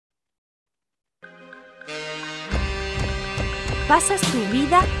pasas tu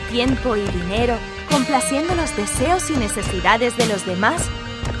vida, tiempo y dinero complaciendo los deseos y necesidades de los demás,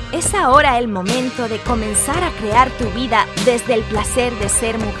 ¿es ahora el momento de comenzar a crear tu vida desde el placer de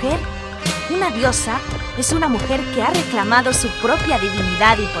ser mujer? Una diosa es una mujer que ha reclamado su propia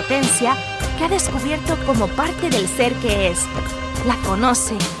divinidad y potencia, que ha descubierto como parte del ser que es. La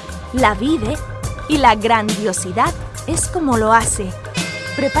conoce, la vive y la grandiosidad es como lo hace.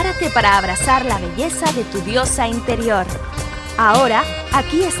 Prepárate para abrazar la belleza de tu diosa interior. Ahora,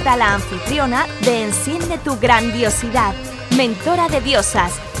 aquí está la anfitriona de Enciende tu Grandiosidad, mentora de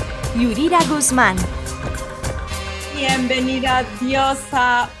diosas, Yurira Guzmán. Bienvenida,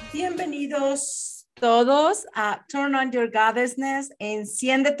 diosa. Bienvenidos todos a Turn on Your Goddessness,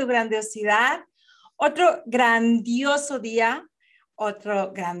 Enciende tu Grandiosidad. Otro grandioso día,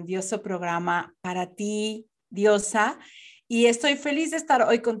 otro grandioso programa para ti, diosa. Y estoy feliz de estar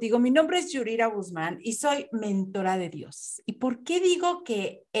hoy contigo. Mi nombre es Yurira Guzmán y soy mentora de dioses. ¿Y por qué digo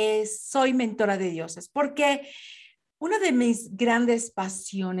que soy mentora de dioses? Porque una de mis grandes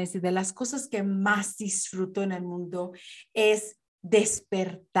pasiones y de las cosas que más disfruto en el mundo es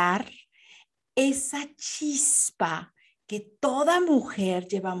despertar esa chispa que toda mujer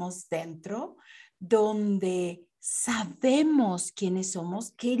llevamos dentro, donde sabemos quiénes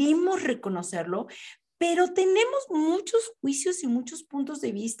somos, queremos reconocerlo, pero tenemos muchos juicios y muchos puntos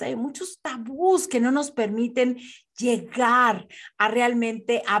de vista y muchos tabús que no nos permiten llegar a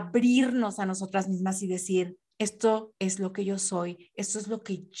realmente abrirnos a nosotras mismas y decir, esto es lo que yo soy, esto es lo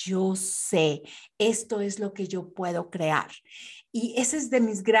que yo sé, esto es lo que yo puedo crear. Y ese es de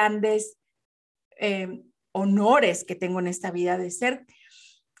mis grandes honores que tengo en esta vida, de ser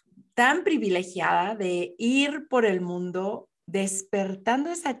tan privilegiada, de ir por el mundo despertando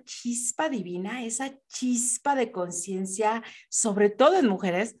esa chispa divina, esa chispa de conciencia, sobre todo en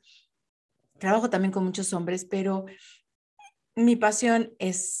mujeres. Trabajo también con muchos hombres, pero mi pasión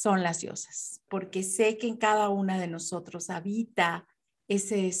son las diosas, porque sé que en cada una de nosotros habita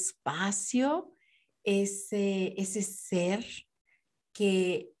ese espacio, ese ser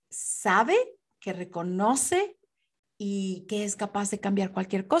que sabe, que reconoce y que es capaz de cambiar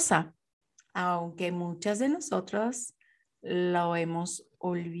cualquier cosa, aunque muchas de nosotras lo hemos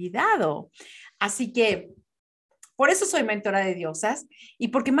olvidado. Así que por eso soy mentora de diosas y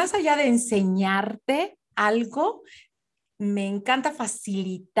porque más allá de enseñarte algo, me encanta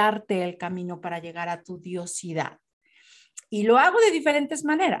facilitarte el camino para llegar a tu diosidad. Y lo hago de diferentes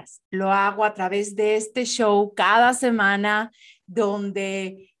maneras. Lo hago a través de este show cada semana,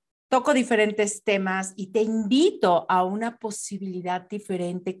 donde toco diferentes temas y te invito a una posibilidad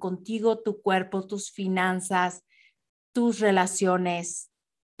diferente contigo, tu cuerpo, tus finanzas, tus relaciones,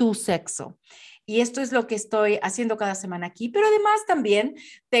 tu sexo. Y esto es lo que estoy haciendo cada semana aquí, pero además también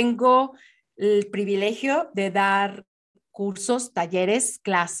tengo el privilegio de dar cursos, talleres,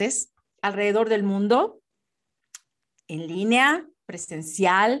 clases alrededor del mundo, en línea,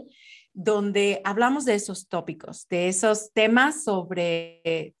 presencial, donde hablamos de esos tópicos, de esos temas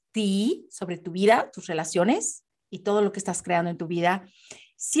sobre ti, sobre tu vida, tus relaciones y todo lo que estás creando en tu vida,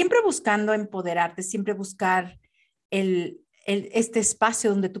 siempre buscando empoderarte, siempre buscar este espacio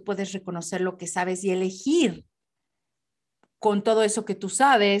donde tú puedes reconocer lo que sabes y elegir con todo eso que tú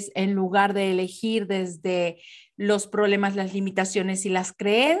sabes, en lugar de elegir desde los problemas, las limitaciones y las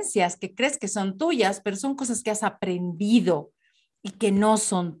creencias que crees que son tuyas, pero son cosas que has aprendido y que no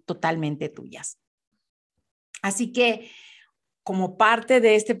son totalmente tuyas. Así que, como parte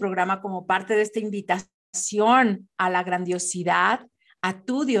de este programa, como parte de esta invitación a la grandiosidad, a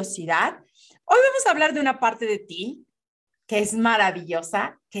tu diosidad, hoy vamos a hablar de una parte de ti que es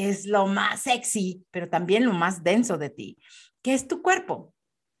maravillosa, que es lo más sexy, pero también lo más denso de ti, que es tu cuerpo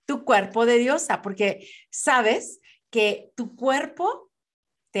de diosa, porque sabes que tu cuerpo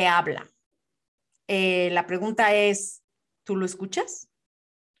te habla. La pregunta es, ¿tú lo escuchas?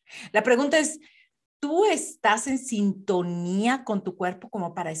 La pregunta es, ¿tú estás en sintonía con tu cuerpo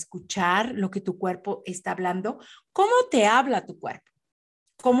como para escuchar lo que tu cuerpo está hablando? ¿Cómo te habla tu cuerpo?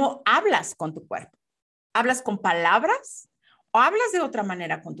 ¿Cómo hablas con tu cuerpo? ¿Hablas con palabras o hablas de otra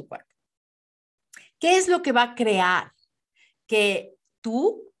manera con tu cuerpo? ¿Qué es lo que va a crear que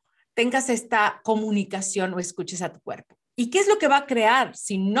tú tengas esta comunicación o escuches a tu cuerpo? ¿Y qué es lo que va a crear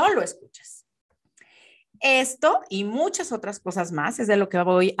si no lo escuchas? Esto y muchas otras cosas más es de lo que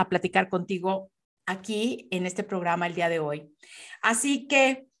voy a platicar contigo aquí en este programa el día de hoy. Así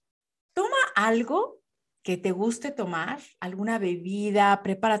que toma algo que te guste tomar, alguna bebida,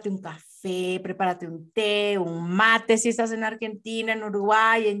 prepárate un café, prepárate un té, un mate, si estás en Argentina, en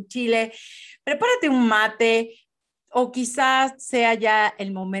Uruguay, en Chile, prepárate un mate, O quizás sea ya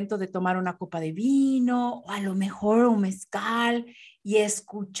el momento de tomar una copa de vino o a lo mejor un mezcal y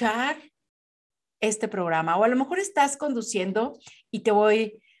escuchar este programa. O a lo mejor estás conduciendo y te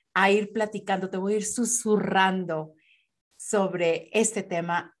voy a ir platicando, te voy a ir susurrando sobre este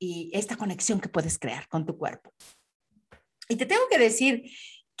tema y esta conexión que puedes crear con tu cuerpo. Y te tengo que decir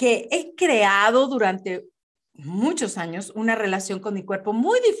que he creado durante muchos años una relación con mi cuerpo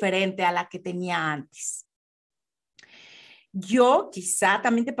muy diferente a la que tenía antes. Yo, quizá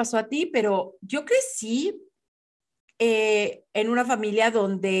también te pasó a ti, pero yo crecí en una familia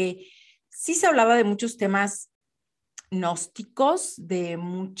donde sí se hablaba de muchos temas gnósticos, de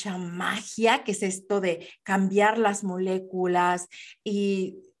mucha magia, que es esto de cambiar las moléculas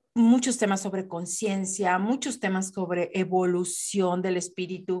y muchos temas sobre conciencia, muchos temas sobre evolución del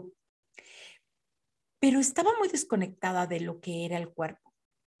espíritu, pero estaba muy desconectada de lo que era el cuerpo.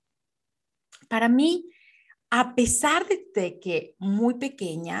 Para mí, a pesar de que muy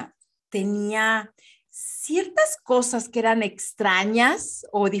pequeña tenía ciertas cosas que eran extrañas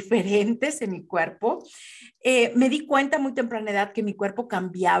o diferentes en mi cuerpo, me di cuenta a muy temprana edad que mi cuerpo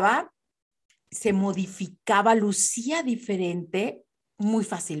cambiaba, se modificaba, lucía diferente muy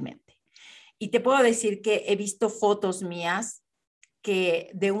fácilmente. Y te puedo decir que he visto fotos mías que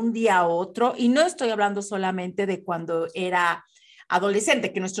de un día a otro, y no estoy hablando solamente de cuando era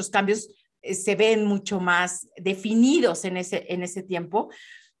adolescente, que nuestros cambios se ven mucho más definidos en ese tiempo,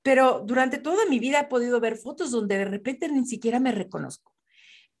 pero durante toda mi vida he podido ver fotos donde de repente ni siquiera me reconozco.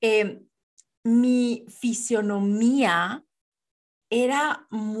 Mi fisionomía era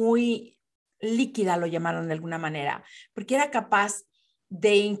muy líquida, lo llamaron de alguna manera, porque era capaz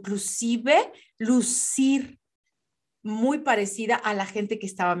de inclusive lucir muy parecida a la gente que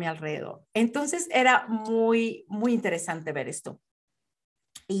estaba a mi alrededor. Entonces era muy, muy interesante ver esto.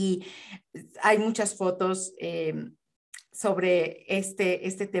 Y hay muchas fotos sobre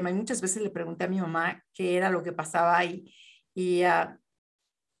este tema y muchas veces le pregunté a mi mamá qué era lo que pasaba y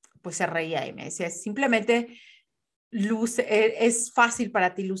pues se reía y me decía, simplemente es fácil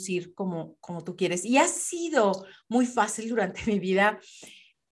para ti lucir como tú quieres. Y ha sido muy fácil durante mi vida,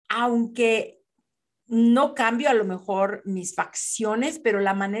 aunque no cambio a lo mejor mis facciones, pero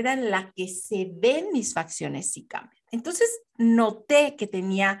la manera en la que se ven mis facciones sí cambia. Entonces noté que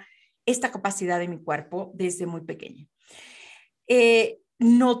tenía esta capacidad de mi cuerpo desde muy pequeña.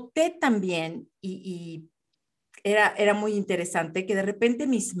 Noté también, y era muy interesante, que de repente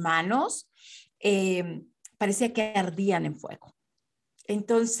mis manos parecía que ardían en fuego.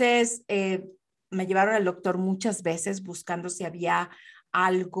 Entonces me llevaron al doctor muchas veces buscando si había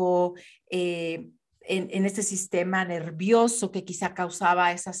algo en este sistema nervioso que quizá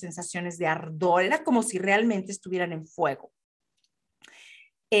causaba esas sensaciones de ardor. Era como si realmente estuvieran en fuego.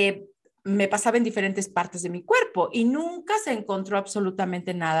 Me pasaba en diferentes partes de mi cuerpo y nunca se encontró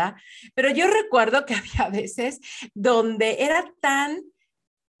absolutamente nada, pero yo recuerdo que había veces donde era tan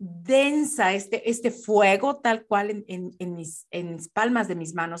densa este fuego tal cual en mis palmas de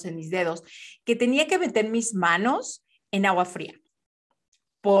mis manos, en mis dedos, que tenía que meter mis manos en agua fría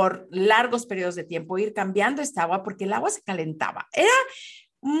por largos periodos de tiempo, ir cambiando esta agua porque el agua se calentaba. Era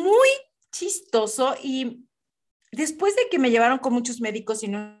muy chistoso y después de que me llevaron con muchos médicos y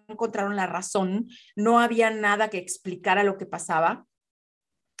no encontraron la razón, no había nada que explicara lo que pasaba,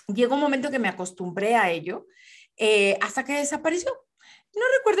 llegó un momento que me acostumbré a ello hasta que desapareció. No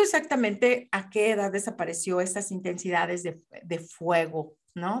recuerdo exactamente a qué edad desapareció estas intensidades de fuego,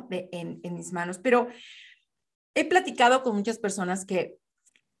 ¿no? En mis manos, pero he platicado con muchas personas que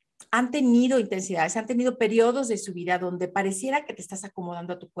han tenido intensidades, han tenido periodos de su vida donde pareciera que te estás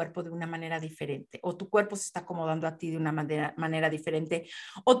acomodando a tu cuerpo de una manera diferente, o tu cuerpo se está acomodando a ti de una manera diferente,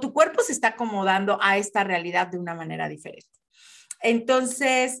 o tu cuerpo se está acomodando a esta realidad de una manera diferente.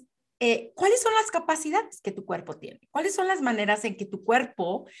 Entonces, ¿cuáles son las capacidades que tu cuerpo tiene? ¿Cuáles son las maneras en que tu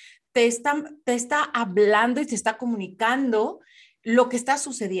cuerpo te está hablando y te está comunicando lo que está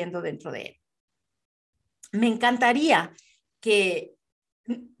sucediendo dentro de él? Me encantaría que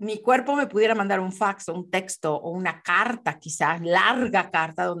mi cuerpo me pudiera mandar un fax o un texto o una carta, quizás larga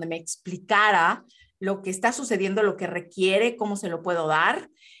carta, donde me explicara lo que está sucediendo, lo que requiere, cómo se lo puedo dar,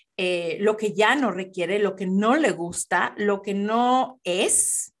 lo que ya no requiere, lo que no le gusta, lo que no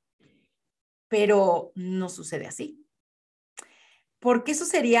es, pero no sucede así. Porque eso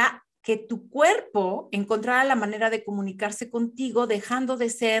sería que tu cuerpo encontrara la manera de comunicarse contigo, dejando de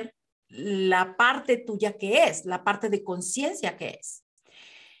ser la parte tuya que es, la parte de conciencia que es.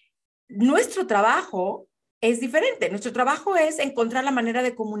 Nuestro trabajo es diferente. Nuestro trabajo es encontrar la manera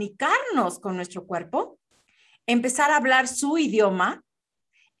de comunicarnos con nuestro cuerpo, empezar a hablar su idioma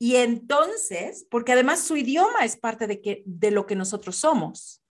Y entonces, porque además su idioma es parte de lo que nosotros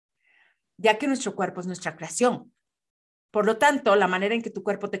somos, ya que nuestro cuerpo es nuestra creación. Por lo tanto, la manera en que tu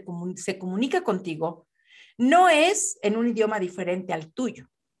cuerpo se comunica contigo no es en un idioma diferente al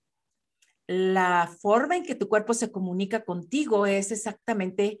tuyo. La forma en que tu cuerpo se comunica contigo es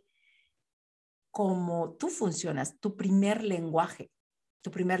exactamente como tú funcionas, tu primer lenguaje.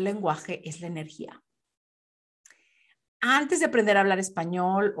 Tu primer lenguaje es la energía. Antes de aprender a hablar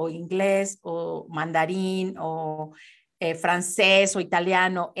español o inglés o mandarín o francés o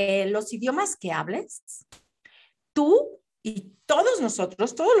italiano, los idiomas que hables, tú y todos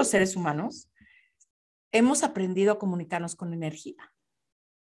nosotros, todos los seres humanos, hemos aprendido a comunicarnos con energía.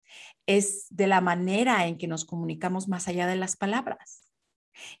 Es de la manera en que nos comunicamos más allá de las palabras.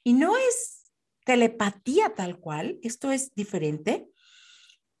 Y no es telepatía tal cual, esto es diferente.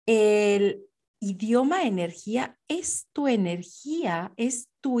 El idioma energía es tu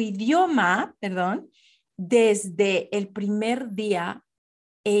idioma, perdón, desde el primer día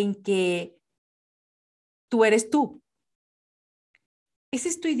en que tú eres tú. Ese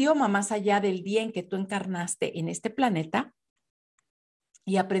es tu idioma más allá del día en que tú encarnaste en este planeta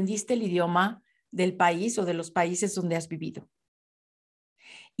y aprendiste el idioma del país o de los países donde has vivido.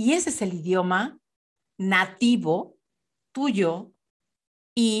 Y ese es el idioma nativo tuyo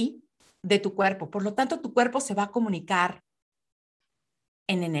y de tu cuerpo. Por lo tanto, tu cuerpo se va a comunicar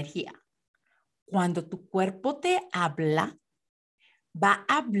en energía. Cuando tu cuerpo te habla, va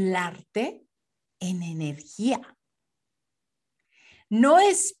a hablarte en energía. No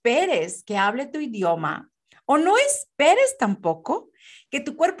esperes que hable tu idioma o no esperes tampoco que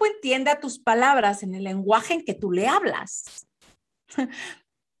tu cuerpo entienda tus palabras en el lenguaje en que tú le hablas.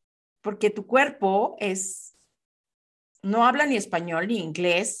 Porque tu cuerpo no habla ni español, ni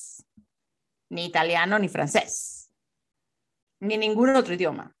inglés, ni italiano, ni francés, ni ningún otro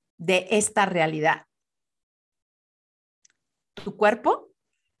idioma de esta realidad. Tu cuerpo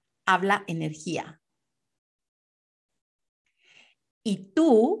habla energía. Y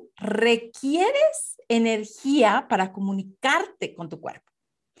tú requieres energía para comunicarte con tu cuerpo.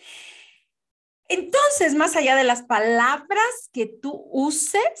 Entonces, más allá de las palabras que tú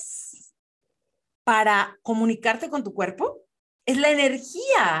uses para comunicarte con tu cuerpo, es la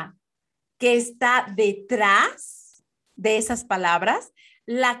energía que está detrás de esas palabras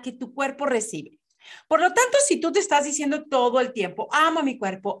la que tu cuerpo recibe. Por lo tanto, si tú te estás diciendo todo el tiempo, amo mi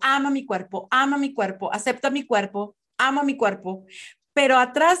cuerpo, ama mi cuerpo, ama mi cuerpo, acepta mi cuerpo, amo mi cuerpo, pero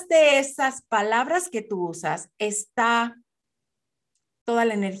atrás de esas palabras que tú usas está toda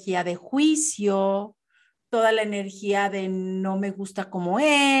la energía de juicio, toda la energía de no me gusta como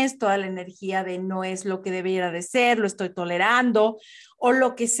es, toda la energía de no es lo que debería de ser, lo estoy tolerando, o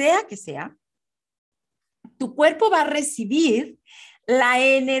lo que sea, tu cuerpo va a recibir la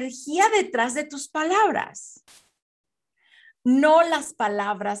energía detrás de tus palabras, no las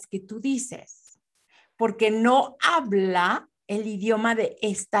palabras que tú dices, porque no habla el idioma de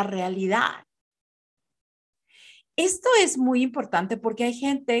esta realidad. Esto es muy importante porque hay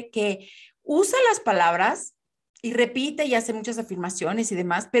gente que usa las palabras y repite y hace muchas afirmaciones y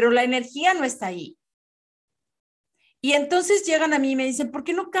demás, pero la energía no está ahí. Y entonces llegan a mí y me dicen, ¿por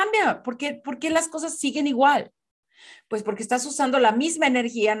qué no cambia? ¿Por qué las cosas siguen igual? Pues porque estás usando la misma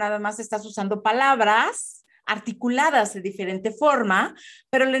energía, nada más estás usando palabras articuladas de diferente forma,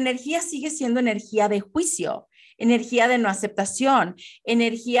 pero la energía sigue siendo energía de juicio, energía de no aceptación,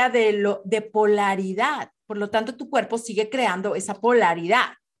 energía de polaridad. Por lo tanto, tu cuerpo sigue creando esa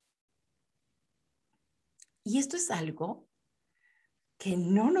polaridad. Y esto es algo que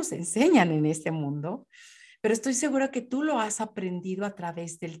no nos enseñan en este mundo, pero estoy segura que tú lo has aprendido a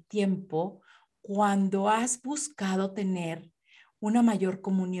través del tiempo cuando has buscado tener una mayor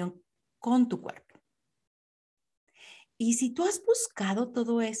comunión con tu cuerpo. Y si tú has buscado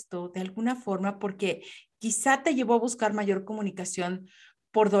todo esto de alguna forma, porque quizá te llevó a buscar mayor comunicación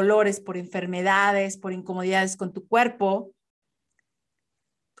por dolores, por enfermedades, por incomodidades con tu cuerpo,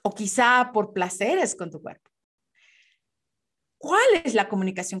 o quizá por placeres con tu cuerpo, ¿cuál es la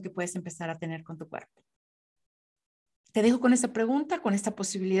comunicación que puedes empezar a tener con tu cuerpo? Te dejo con esta pregunta, con esta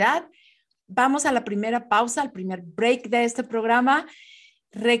posibilidad. Vamos a la primera pausa, al primer break de este programa.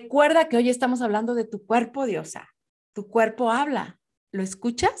 Recuerda que hoy estamos hablando de tu cuerpo, diosa. Tu cuerpo habla. ¿Lo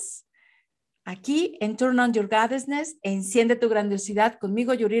escuchas? Aquí en Turn On Your Goddessness, enciende tu grandiosidad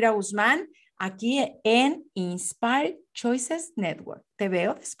conmigo, Yurira Guzmán, aquí en Inspired Choices Network. Te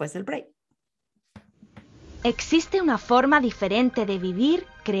veo después del break. Existe una forma diferente de vivir,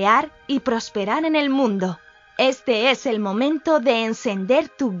 crear y prosperar en el mundo. Este es el momento de encender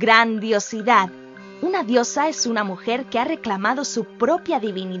tu grandiosidad. Una diosa es una mujer que ha reclamado su propia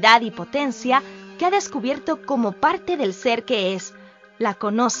divinidad y potencia, que ha descubierto como parte del ser que es, la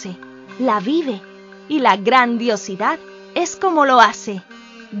conoce, la vive, y la grandiosidad es como lo hace.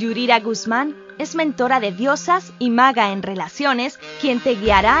 Yurira Guzmán es mentora de diosas y maga en relaciones, quien te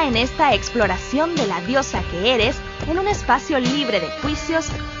guiará en esta exploración de la diosa que eres en un espacio libre de juicios,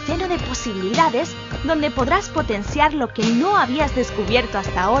 lleno de posibilidades, donde podrás potenciar lo que no habías descubierto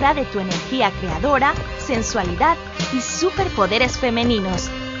hasta ahora de tu energía creadora, sensualidad y superpoderes femeninos.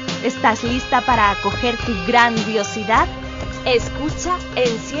 ¿Estás lista para acoger tu grandiosidad? Escucha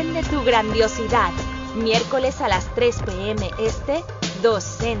Enciende tu Grandiosidad, miércoles a las 3 p.m. Este, 2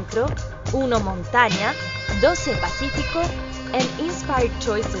 Centro, 1 Montaña, 12 Pacífico, en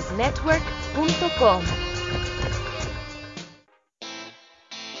inspiredchoicesnetwork.com.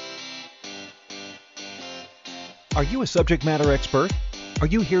 Are you a subject matter expert? Are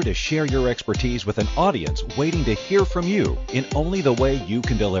you here to share your expertise with an audience waiting to hear from you in only the way you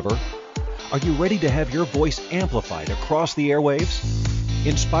can deliver? Are you ready to have your voice amplified across the airwaves?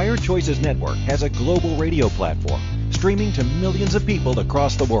 Inspired Choices Network has a global radio platform streaming to millions of people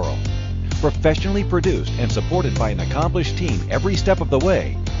across the world. Professionally produced and supported by an accomplished team every step of the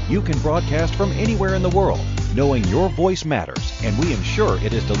way, you can broadcast from anywhere in the world, knowing your voice matters, and we ensure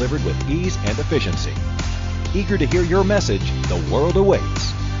it is delivered with ease and efficiency. Eager to hear your message, the world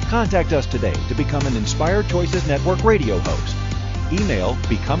awaits. Contact us today to become an Inspired Choices Network radio host. Email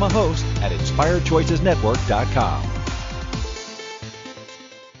becomeahost@inspiredchoicesnetwork.com.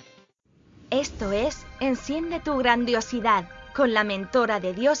 Esto es Enciende tu Grandiosidad con la mentora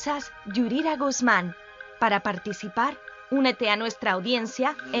de diosas Yurira Guzmán. Para participar, únete a nuestra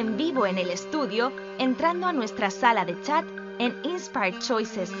audiencia en vivo en el estudio entrando a nuestra sala de chat en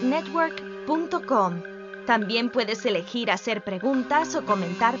inspiredchoicesnetwork.com. También puedes elegir hacer preguntas o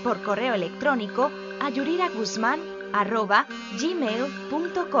comentar por correo electrónico a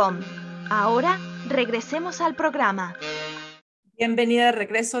yuriraguzman@gmail.com. Ahora regresemos al programa. Bienvenida de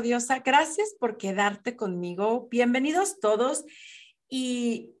regreso, diosa. Gracias por quedarte conmigo. Bienvenidos todos.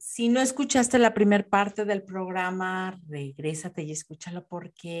 Y si no escuchaste la primera parte del programa, regrésate y escúchalo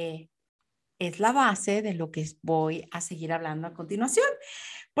porque es la base de lo que voy a seguir hablando a continuación.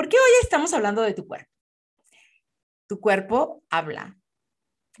 Porque hoy estamos hablando de tu cuerpo. Tu cuerpo habla.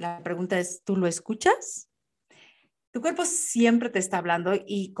 La pregunta es, ¿tú lo escuchas? Tu cuerpo siempre te está hablando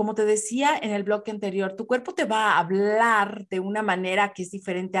y como te decía en el bloque anterior, tu cuerpo te va a hablar de una manera que es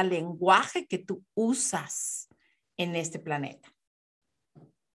diferente al lenguaje que tú usas en este planeta.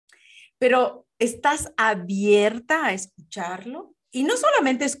 Pero ¿estás abierta a escucharlo? Y no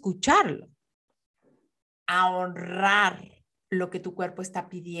solamente escucharlo, a honrar lo que tu cuerpo está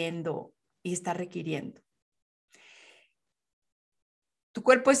pidiendo y está requiriendo. Tu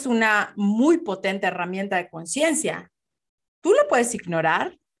cuerpo es una muy potente herramienta de conciencia. Tú lo puedes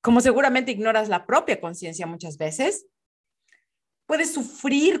ignorar, como seguramente ignoras la propia conciencia muchas veces. Puedes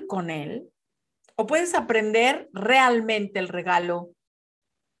sufrir con él o puedes aprender realmente el regalo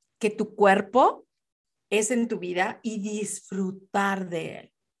que tu cuerpo es en tu vida y disfrutar de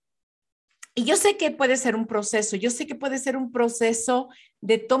él. Y yo sé que puede ser un proceso,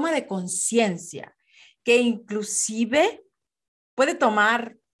 de toma de conciencia, que inclusive puede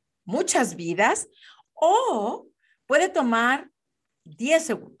tomar muchas vidas o puede tomar 10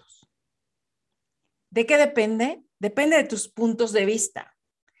 segundos. ¿De qué depende? Depende de tus puntos de vista.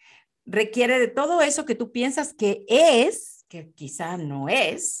 Requiere de todo eso que tú piensas que es, que quizá no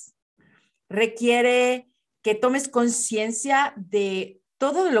es. Requiere que tomes conciencia de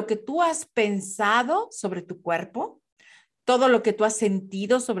todo lo que tú has pensado sobre tu cuerpo, todo lo que tú has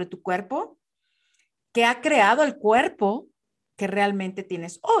sentido sobre tu cuerpo, que ha creado el cuerpo que realmente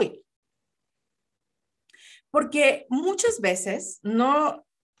tienes hoy. Porque muchas veces no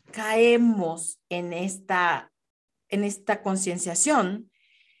caemos en esta concienciación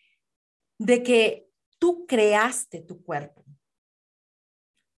de que tú creaste tu cuerpo.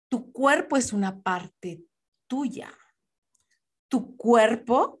 Tu cuerpo es una parte tuya. Tu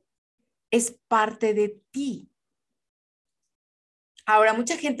cuerpo es parte de ti. Ahora,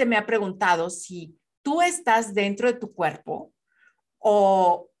 mucha gente me ha preguntado si tú estás dentro de tu cuerpo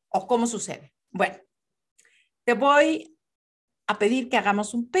o cómo sucede. Bueno, te voy a pedir que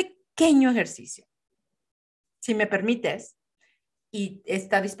hagamos un pequeño ejercicio. Si me permites, y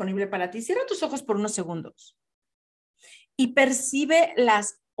está disponible para ti, cierra tus ojos por unos segundos y percibe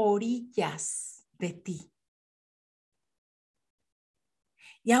las orillas de ti.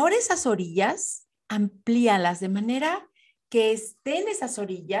 Y ahora esas orillas, amplíalas de manera que estén esas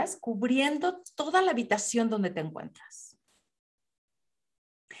orillas cubriendo toda la habitación donde te encuentras.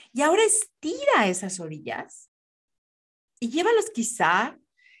 Y ahora estira esas orillas y llévalos quizá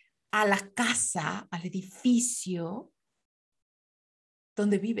a la casa, al edificio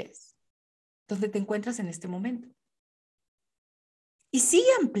donde vives, donde te encuentras en este momento. Y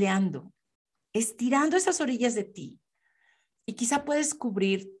sigue ampliando, estirando esas orillas de ti. Y quizá puedes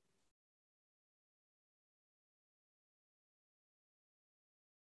cubrir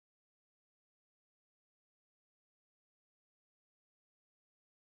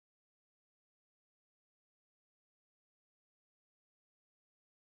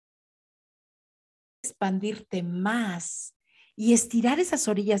expandirte más y estirar esas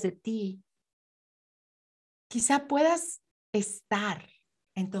orillas de ti. Quizá puedas estar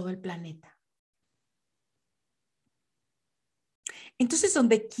en todo el planeta. Entonces,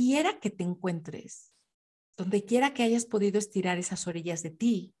 donde quiera que te encuentres, donde quiera que hayas podido estirar esas orillas de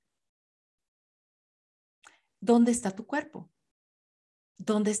ti, ¿dónde está tu cuerpo?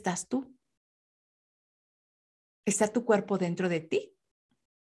 ¿Dónde estás tú? ¿Está tu cuerpo dentro de ti?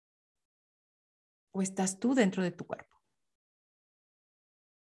 ¿O estás tú dentro de tu cuerpo?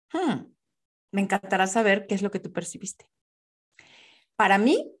 Me encantará saber qué es lo que tú percibiste. Para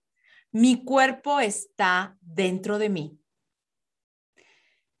mí, mi cuerpo está dentro de mí.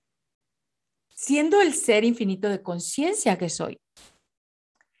 Siendo el ser infinito de conciencia que soy,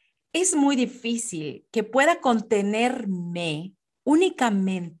 es muy difícil que pueda contenerme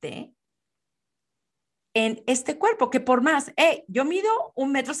únicamente en este cuerpo, que por más, yo mido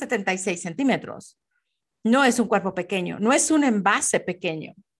 1,76 m. No es un cuerpo pequeño, no es un envase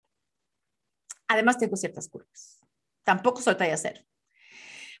pequeño. Además, tengo ciertas curvas. Tampoco soy talla 0.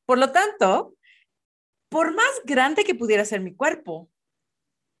 Por lo tanto, por más grande que pudiera ser mi cuerpo,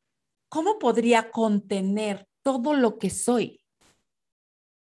 ¿cómo podría contener todo lo que soy?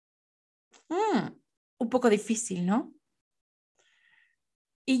 Un poco difícil, ¿no?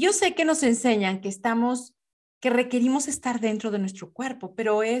 Y yo sé que nos enseñan que requerimos estar dentro de nuestro cuerpo,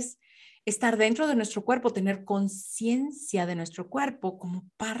 pero es estar dentro de nuestro cuerpo, tener conciencia de nuestro cuerpo como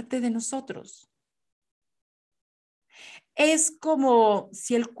parte de nosotros. Es como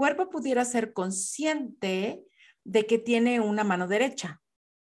si el cuerpo pudiera ser consciente de que tiene una mano derecha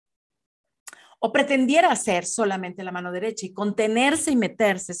o pretendiera ser solamente la mano derecha y contenerse y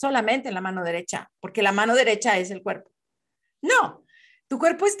meterse solamente en la mano derecha, porque la mano derecha es el cuerpo. No, tu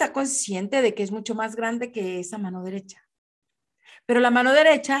cuerpo está consciente de que es mucho más grande que esa mano derecha, pero la mano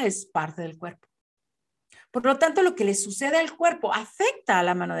derecha es parte del cuerpo. Por lo tanto, lo que le sucede al cuerpo afecta a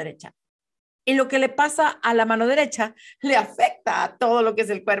la mano derecha. Y lo que le pasa a la mano derecha le afecta a todo lo que es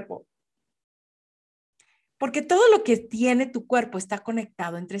el cuerpo. Porque todo lo que tiene tu cuerpo está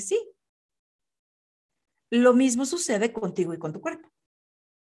conectado entre sí. Lo mismo sucede contigo y con tu cuerpo.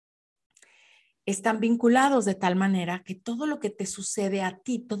 Están vinculados de tal manera que todo lo que te sucede a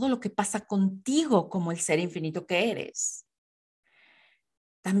ti, todo lo que pasa contigo como el ser infinito que eres,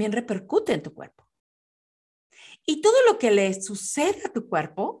 también repercute en tu cuerpo. Y todo lo que le sucede a tu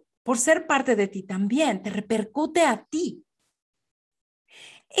cuerpo, por ser parte de ti también, te repercute a ti.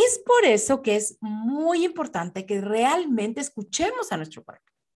 Es por eso que es muy importante que realmente escuchemos a nuestro cuerpo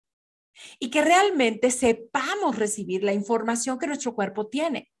y que realmente sepamos recibir la información que nuestro cuerpo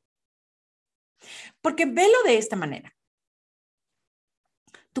tiene. Porque velo de esta manera.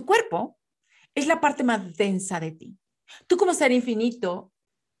 Tu cuerpo es la parte más densa de ti. Tú como ser infinito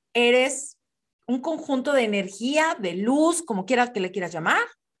eres un conjunto de energía, de luz, como quieras que le quieras llamar.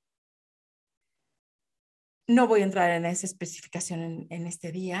 No voy a entrar en esa especificación en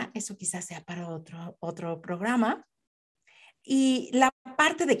este día. Eso quizás sea para otro programa. Y la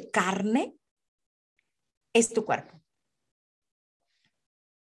parte de carne es tu cuerpo.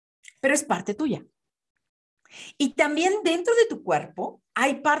 Pero es parte tuya. Y también dentro de tu cuerpo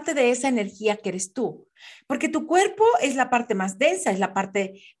hay parte de esa energía que eres tú, porque tu cuerpo es la parte más densa, es la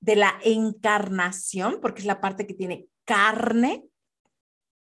parte de la encarnación, porque es la parte que tiene carne,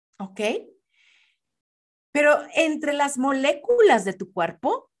 ¿ok? Pero entre las moléculas de tu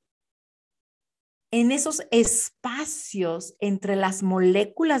cuerpo, en esos espacios entre las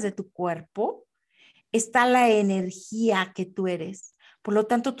moléculas de tu cuerpo, está la energía que tú eres. Por lo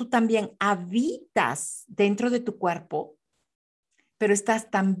tanto, tú también habitas dentro de tu cuerpo, pero estás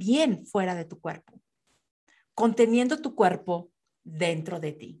también fuera de tu cuerpo, conteniendo tu cuerpo dentro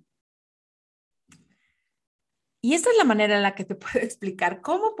de ti. Y esta es la manera en la que te puedo explicar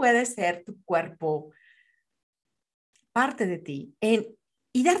cómo puede ser tu cuerpo parte de ti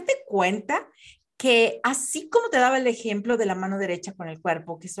y darte cuenta que así como te daba el ejemplo de la mano derecha con el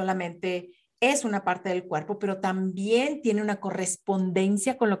cuerpo, que solamente es una parte del cuerpo, pero también tiene una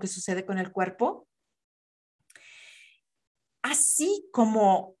correspondencia con lo que sucede con el cuerpo. Así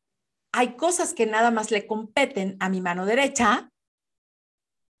como hay cosas que nada más le competen a mi mano derecha,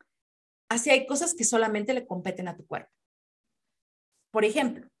 así hay cosas que solamente le competen a tu cuerpo. Por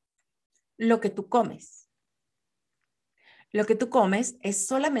ejemplo, lo que tú comes. Lo que tú comes es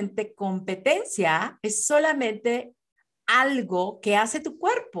solamente competencia, es solamente algo que hace tu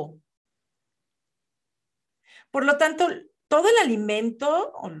cuerpo. Por lo tanto, todo el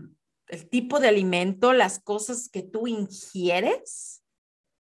alimento, el tipo de alimento, las cosas que tú ingieres,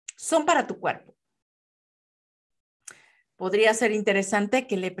 son para tu cuerpo. Podría ser interesante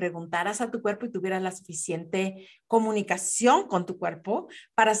que le preguntaras a tu cuerpo y tuvieras la suficiente comunicación con tu cuerpo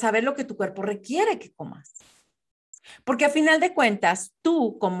para saber lo que tu cuerpo requiere que comas. Porque a final de cuentas,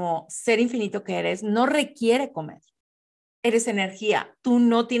 tú como ser infinito que eres, no requiere comer. Eres energía, tú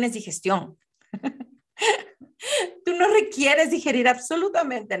no tienes digestión. Tú no requieres digerir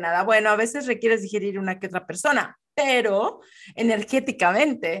absolutamente nada. Bueno, a veces requieres digerir una que otra persona, pero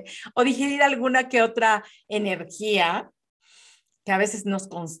energéticamente, o digerir alguna que otra energía, que a veces nos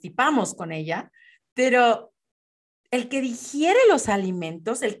constipamos con ella, pero el que digiere los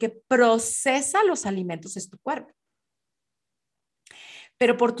alimentos, el que procesa los alimentos es tu cuerpo.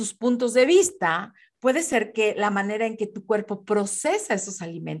 Pero por tus puntos de vista, puede ser que la manera en que tu cuerpo procesa esos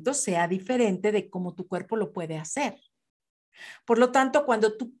alimentos sea diferente de cómo tu cuerpo lo puede hacer. Por lo tanto,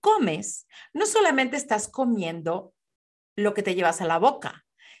 cuando tú comes, no solamente estás comiendo lo que te llevas a la boca,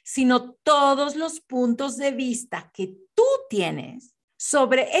 sino todos los puntos de vista que tú tienes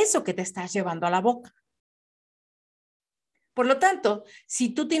sobre eso que te estás llevando a la boca. Por lo tanto, si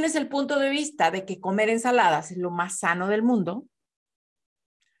tú tienes el punto de vista de que comer ensaladas es lo más sano del mundo,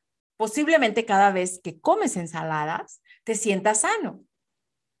 posiblemente cada vez que comes ensaladas te sientas sano.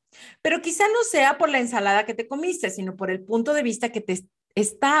 Pero quizá no sea por la ensalada que te comiste, sino por el punto de vista que te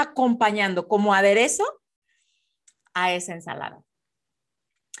está acompañando como aderezo a esa ensalada.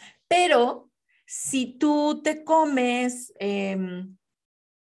 Pero si tú te comes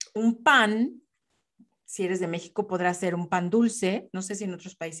un pan, si eres de México podrá ser un pan dulce, no sé si en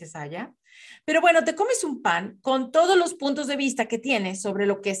otros países haya, pero bueno, te comes un pan con todos los puntos de vista que tienes sobre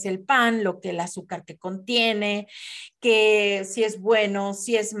lo que es el pan, lo que el azúcar que contiene, que si es bueno,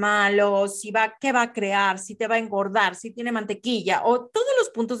 si es malo, qué va a crear, si te va a engordar, si tiene mantequilla o todos los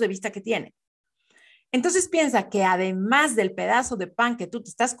puntos de vista que tiene. Entonces piensa que además del pedazo de pan que tú te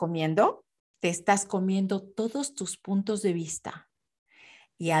estás comiendo todos tus puntos de vista.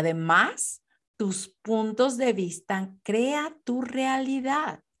 Y además, tus puntos de vista crean tu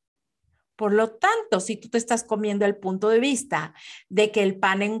realidad. Por lo tanto, si tú te estás comiendo el punto de vista de que el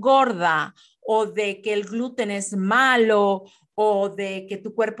pan engorda o de que el gluten es malo o de que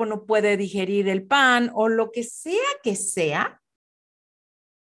tu cuerpo no puede digerir el pan o lo que sea,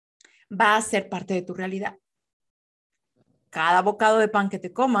 va a ser parte de tu realidad. Cada bocado de pan que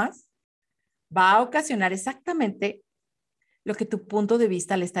te comas va a ocasionar exactamente lo que tu punto de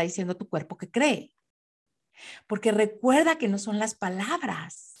vista le está diciendo a tu cuerpo que cree. Porque recuerda que no son las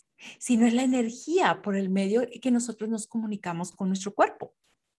palabras, sino es la energía por el medio que nosotros nos comunicamos con nuestro cuerpo.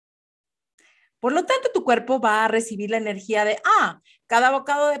 Por lo tanto, tu cuerpo va a recibir la energía de, cada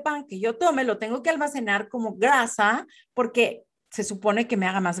bocado de pan que yo tome lo tengo que almacenar como grasa porque se supone que me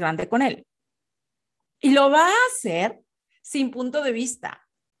haga más grande con él. Y lo va a hacer sin punto de vista,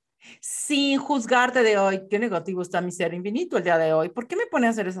 sin juzgarte de hoy, qué negativo está mi ser infinito el día de hoy, ¿por qué me pone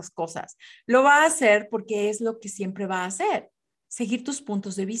a hacer esas cosas? Lo va a hacer porque es lo que siempre va a hacer, seguir tus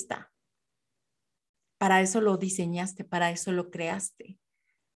puntos de vista. Para eso lo diseñaste, para eso lo creaste,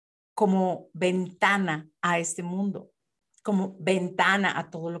 como ventana a este mundo, como ventana a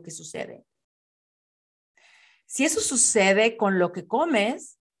todo lo que sucede. Si eso sucede con lo que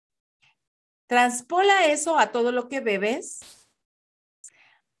comes, transpola eso a todo lo que bebes,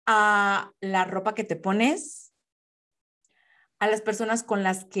 a la ropa que te pones, a las personas con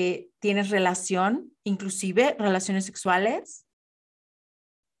las que tienes relación, inclusive relaciones sexuales.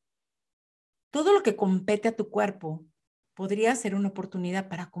 Todo lo que compete a tu cuerpo podría ser una oportunidad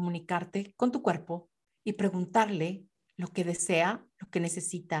para comunicarte con tu cuerpo y preguntarle lo que desea, lo que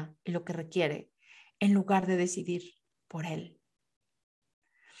necesita y lo que requiere, en lugar de decidir por él.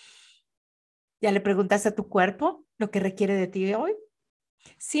 ¿Ya le preguntaste a tu cuerpo lo que requiere de ti hoy?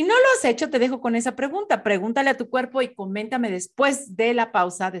 Si no lo has hecho, te dejo con esa pregunta. Pregúntale a tu cuerpo y coméntame después de la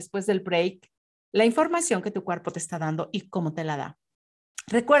pausa, después del break, la información que tu cuerpo te está dando y cómo te la da.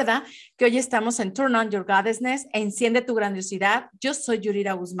 Recuerda que hoy estamos en Turn On Your Goddessness, enciende tu grandiosidad. Yo soy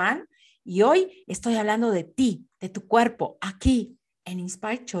Yurira Guzmán y hoy estoy hablando de ti, de tu cuerpo, aquí en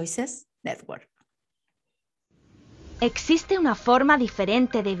Inspired Choices Network. Existe una forma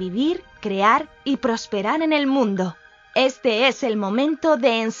diferente de vivir, crear y prosperar en el mundo. Este es el momento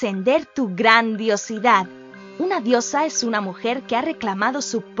de encender tu grandiosidad. Una diosa es una mujer que ha reclamado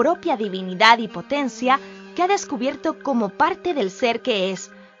su propia divinidad y potencia, que ha descubierto como parte del ser que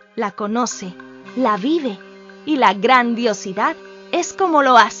es. La conoce, la vive, y la grandiosidad es como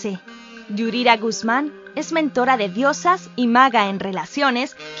lo hace. Yurira Guzmán es mentora de diosas y maga en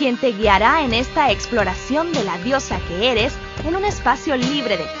relaciones, quien te guiará en esta exploración de la diosa que eres, en un espacio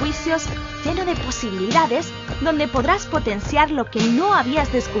libre de juicios, lleno de posibilidades, donde podrás potenciar lo que no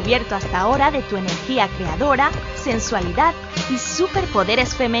habías descubierto hasta ahora de tu energía creadora, sensualidad y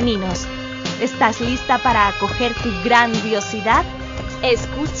superpoderes femeninos. ¿Estás lista para acoger tu grandiosidad?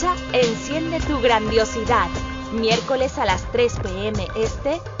 Escucha Enciende tu grandiosidad, miércoles a las 3 p.m.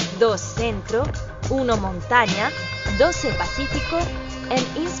 Este, 2 Centro, 1 Montaña, 12 Pacífico, en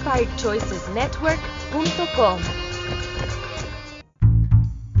inspiredchoicesnetwork.com.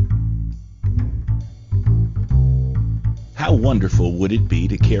 How wonderful would it be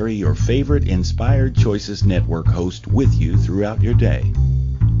to carry your favorite Inspired Choices Network host with you throughout your day?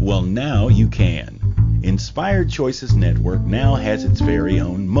 Well, now you can. Inspired Choices Network now has its very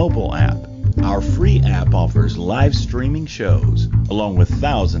own mobile app. Our free app offers live streaming shows, along with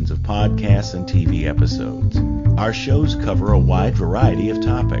thousands of podcasts and TV episodes. Our shows cover a wide variety of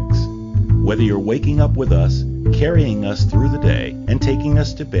topics. Whether you're waking up with us, carrying us through the day, and taking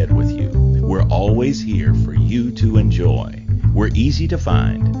us to bed with you, we're always here for you to enjoy. We're easy to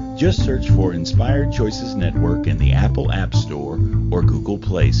find. Just search for Inspired Choices Network in the Apple App Store or Google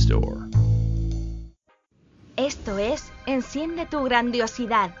Play Store. Esto es Enciende tu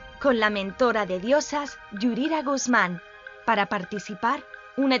grandiosidad, con la mentora de diosas, Yurira Guzmán. Para participar,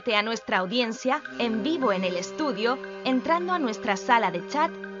 únete a nuestra audiencia en vivo en el estudio, entrando a nuestra sala de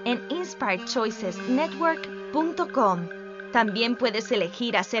chat en inspiredchoicesnetwork.com. También puedes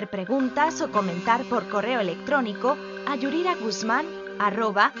elegir hacer preguntas o comentar por correo electrónico a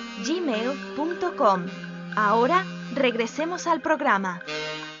yuriraguzman@gmail.com. Ahora, regresemos al programa.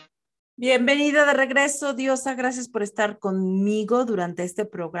 Bienvenida de regreso, diosa. Gracias por estar conmigo durante este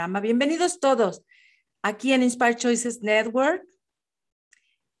programa. Bienvenidos todos aquí en Inspired Choices Network,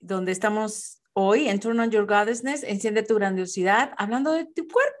 donde estamos hoy en Turn on Your Goddessness, Enciende tu grandiosidad, hablando de tu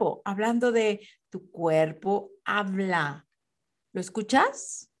cuerpo, hablando de tu cuerpo. Habla. ¿Lo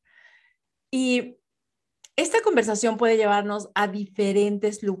escuchas? Y esta conversación puede llevarnos a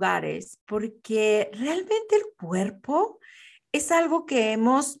diferentes lugares, porque realmente el cuerpo es algo que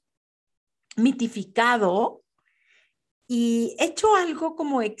hemos mitificado y hecho algo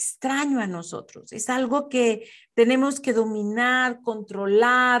como extraño a nosotros. Es algo que tenemos que dominar,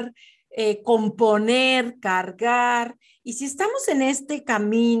 controlar, componer, cargar. Y si estamos en este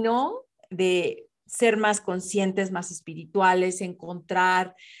camino de ser más conscientes, más espirituales,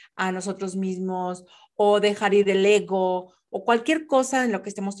 encontrar a nosotros mismos o dejar ir el ego o cualquier cosa en lo que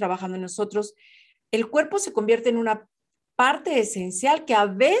estemos trabajando en nosotros, el cuerpo se convierte en una parte esencial que a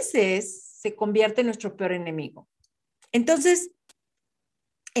veces se convierte en nuestro peor enemigo. Entonces,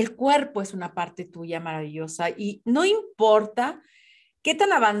 el cuerpo es una parte tuya maravillosa y no importa qué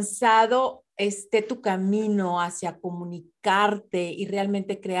tan avanzado esté tu camino hacia comunicarte y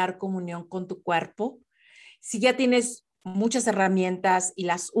realmente crear comunión con tu cuerpo, si ya tienes muchas herramientas y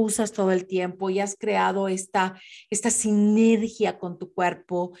las usas todo el tiempo y has creado esta sinergia con tu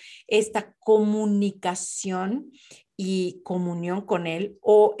cuerpo, esta comunicación y comunión con él,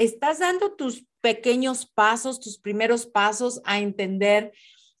 o estás dando tus pequeños pasos, tus primeros pasos a entender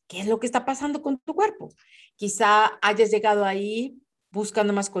qué es lo que está pasando con tu cuerpo. Quizá hayas llegado ahí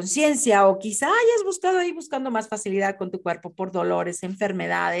buscando más conciencia o quizá hayas buscado ahí buscando más facilidad con tu cuerpo por dolores,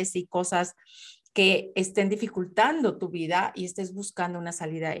 enfermedades y cosas que estén dificultando tu vida y estés buscando una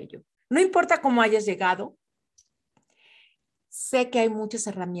salida a ello. No importa cómo hayas llegado, sé que hay muchas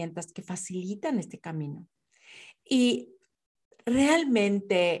herramientas que facilitan este camino. Y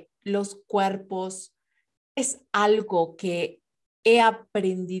realmente los cuerpos es algo que he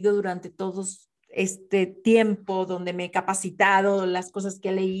aprendido durante todo este tiempo donde me he capacitado, las cosas que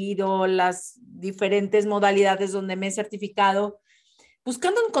he leído, las diferentes modalidades donde me he certificado,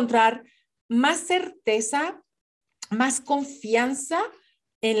 buscando encontrar más certeza, más confianza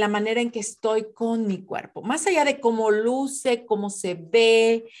en la manera en que estoy con mi cuerpo. Más allá de cómo luce, cómo se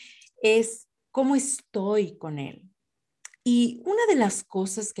ve, es cómo estoy con él. Y una de las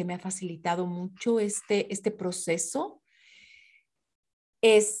cosas que me ha facilitado mucho este proceso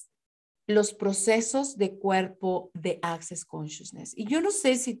es los procesos de cuerpo de Access Consciousness. Y yo no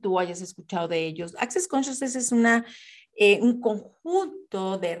sé si tú hayas escuchado de ellos. Access Consciousness es un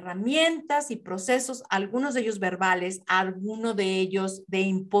conjunto de herramientas y procesos, algunos de ellos verbales, algunos de ellos de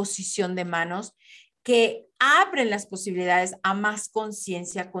imposición de manos, que abren las posibilidades a más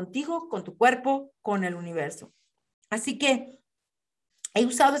conciencia contigo, con tu cuerpo, con el universo. Así que he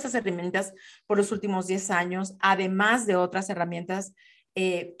usado estas herramientas por los últimos 10 años, además de otras herramientas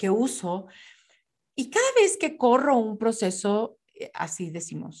que uso. Y cada vez que corro un proceso, así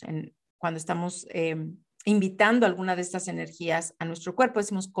decimos, cuando estamos invitando alguna de estas energías a nuestro cuerpo,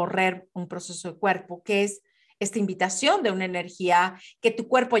 decimos correr un proceso de cuerpo, que es esta invitación de una energía que tu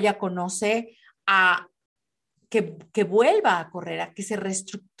cuerpo ya conoce a que vuelva a correr, a que se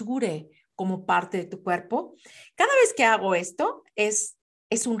reestructure como parte de tu cuerpo. Cada vez que hago esto es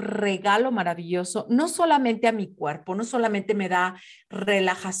un regalo maravilloso, no solamente a mi cuerpo, no solamente me da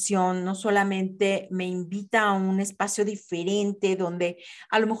relajación, no solamente me invita a un espacio diferente donde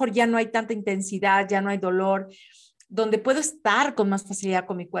a lo mejor ya no hay tanta intensidad, ya no hay dolor, donde puedo estar con más facilidad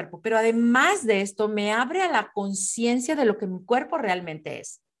con mi cuerpo, pero además de esto me abre a la conciencia de lo que mi cuerpo realmente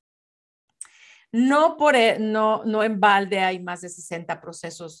es. No en balde hay más de 60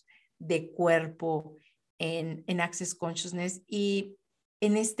 procesos de cuerpo en Access Consciousness, y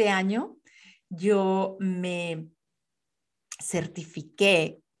en este año yo me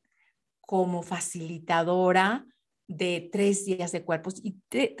certifiqué como facilitadora de 3 días de cuerpos. Y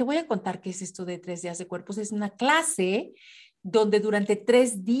te voy a contar qué es esto de 3 días de cuerpos. Es una clase donde durante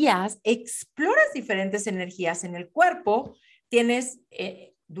 3 días exploras diferentes energías en el cuerpo. Tienes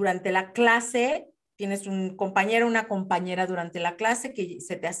durante la clase, tienes un compañero, una compañera durante la clase que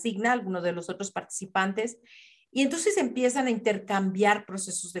se te asigna a alguno de los otros participantes. Y entonces empiezan a intercambiar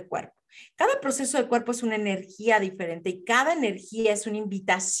procesos de cuerpo. Cada proceso de cuerpo es una energía diferente y cada energía es una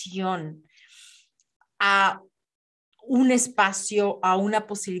invitación a un espacio, a una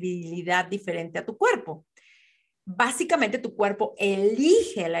posibilidad diferente a tu cuerpo. Básicamente tu cuerpo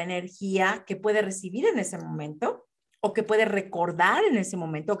elige la energía que puede recibir en ese momento o que puede recordar en ese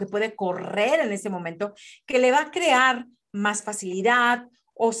momento o que puede correr en ese momento, que le va a crear más facilidad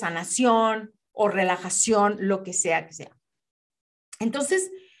o sanación o relajación, lo que sea que sea.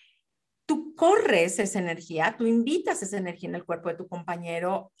 Entonces, tú corres esa energía, tú invitas esa energía en el cuerpo de tu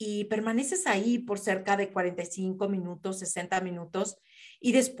compañero y permaneces ahí por cerca de 45 minutos, 60 minutos,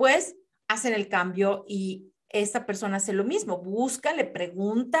 y después hacen el cambio y esta persona hace lo mismo, busca, le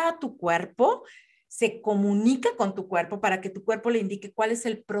pregunta a tu cuerpo, se comunica con tu cuerpo para que tu cuerpo le indique cuál es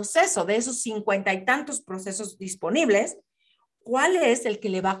el proceso de esos 50 y tantos procesos disponibles. ¿Cuál es el que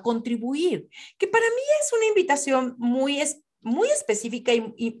le va a contribuir? Que para mí es una invitación muy específica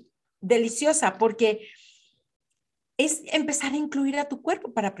y deliciosa, porque es empezar a incluir a tu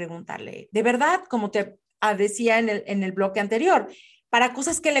cuerpo para preguntarle. De verdad, como te decía en el bloque anterior, para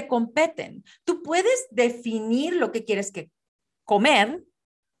cosas que le competen. Tú puedes definir lo que quieres comer,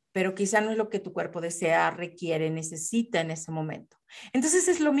 pero quizá no es lo que tu cuerpo desea, requiere, necesita en ese momento. Entonces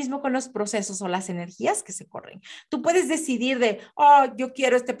es lo mismo con los procesos o las energías que se corren. Tú puedes decidir yo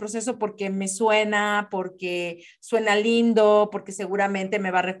quiero este proceso porque me suena, porque suena lindo, porque seguramente me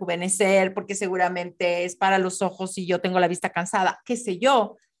va a rejuvenecer, porque seguramente es para los ojos y yo tengo la vista cansada, qué sé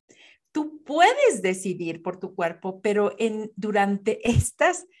yo. Tú puedes decidir por tu cuerpo, pero durante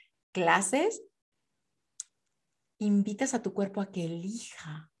estas clases invitas a tu cuerpo a que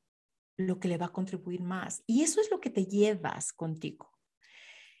elija lo que le va a contribuir más. Y eso es lo que te llevas contigo.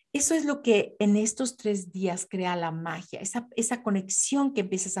 Eso es lo que en estos 3 días crea la magia, esa conexión que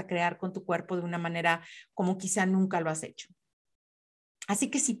empiezas a crear con tu cuerpo de una manera como quizá nunca lo has hecho. Así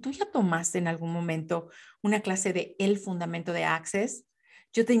que si tú ya tomaste en algún momento una clase de El Fundamento de Access,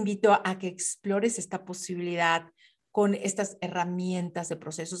 yo te invito a que explores esta posibilidad con estas herramientas de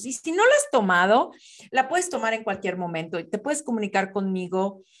procesos. Y si no la has tomado, la puedes tomar en cualquier momento. Te puedes comunicar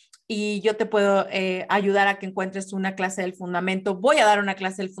conmigo y yo te puedo ayudar a que encuentres una clase del fundamento. Voy a dar una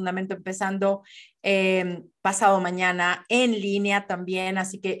clase del fundamento empezando pasado mañana en línea también,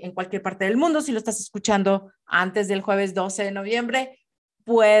 así que en cualquier parte del mundo, si lo estás escuchando antes del jueves 12 de noviembre,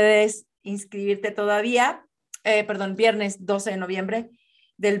 puedes inscribirte todavía, viernes 12 de noviembre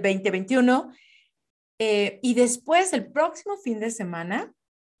del 2021. Y después, el próximo fin de semana,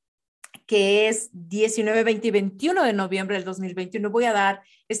 que es 19, 20 y 21 de noviembre del 2021, voy a dar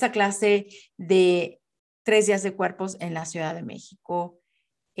esta clase de 3 días de cuerpos en la Ciudad de México.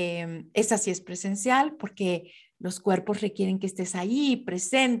 Esta sí es presencial porque los cuerpos requieren que estés ahí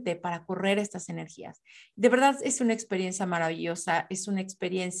presente para correr estas energías. De verdad, es una experiencia maravillosa, es una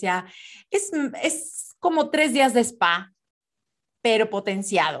experiencia, es como 3 días de spa, pero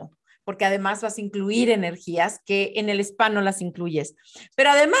potenciado, porque además vas a incluir energías que en el spa no las incluyes.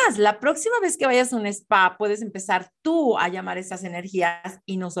 Pero además, la próxima vez que vayas a un spa, puedes empezar tú a llamar esas energías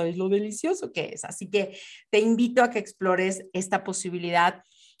y no sabes lo delicioso que es. Así que te invito a que explores esta posibilidad.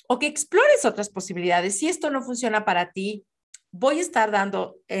 o que explores otras posibilidades. Si esto no funciona para ti, voy a estar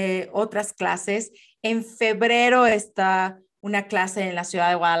dando otras clases. En febrero está una clase en la ciudad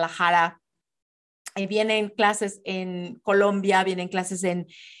de Guadalajara. Vienen clases en Colombia, vienen clases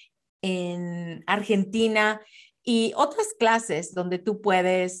en Argentina y otras clases donde tú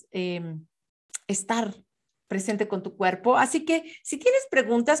puedes estar presente con tu cuerpo. Así que si tienes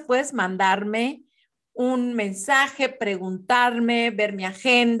preguntas, puedes mandarme un mensaje, preguntarme, ver mi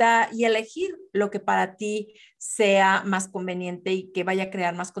agenda y elegir lo que para ti sea más conveniente y que vaya a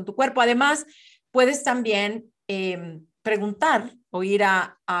crear más con tu cuerpo. Además, puedes también preguntar o ir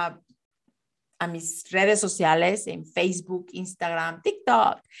a mis redes sociales en Facebook, Instagram,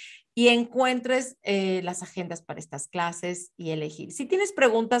 TikTok y encuentres las agendas para estas clases y elegir. Si tienes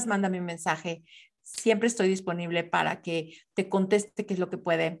preguntas, mándame un mensaje. Siempre estoy disponible para que te conteste qué es lo que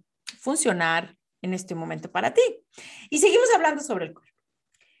puede funcionar en este momento para ti. Y seguimos hablando sobre el cuerpo.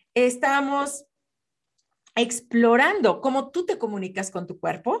 Estamos explorando cómo tú te comunicas con tu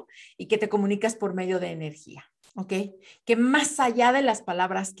cuerpo y que te comunicas por medio de energía. ¿Ok? Que más allá de las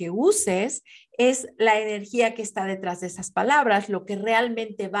palabras que uses, es la energía que está detrás de esas palabras lo que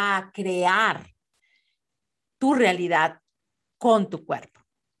realmente va a crear tu realidad con tu cuerpo.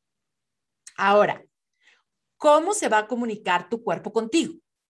 Ahora, ¿cómo se va a comunicar tu cuerpo contigo?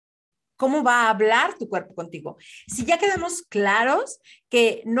 ¿Cómo va a hablar tu cuerpo contigo? Si ya quedamos claros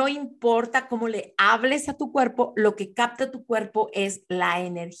que no importa cómo le hables a tu cuerpo, lo que capta tu cuerpo es la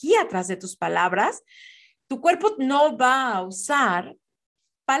energía atrás de tus palabras. Tu cuerpo no va a usar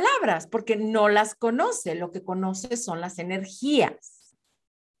palabras porque no las conoce. Lo que conoce son las energías.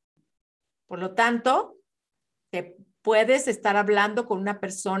 Por lo tanto, te puedes estar hablando con una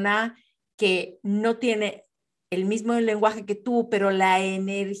persona que no tiene el mismo lenguaje que tú, pero la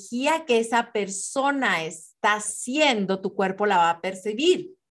energía que esa persona está haciendo, tu cuerpo la va a percibir.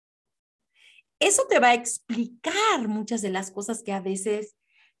 Eso te va a explicar muchas de las cosas que a veces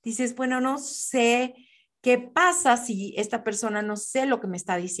dices, bueno, no sé. ¿Qué pasa si esta persona no sé lo que me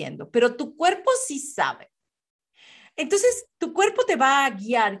está diciendo? Pero tu cuerpo sí sabe. Entonces, tu cuerpo te va a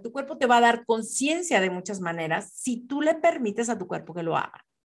guiar, tu cuerpo te va a dar conciencia de muchas maneras si tú le permites a tu cuerpo que lo haga.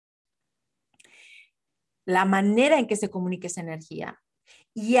 La manera en que se comunica esa energía.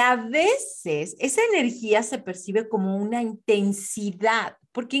 Y a veces esa energía se percibe como una intensidad,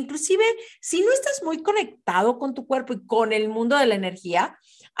 porque inclusive si no estás muy conectado con tu cuerpo y con el mundo de la energía,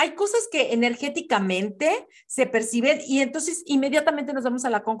 hay cosas que energéticamente se perciben y entonces inmediatamente nos vamos a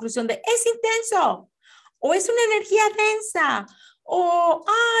la conclusión de es intenso o es una energía densa o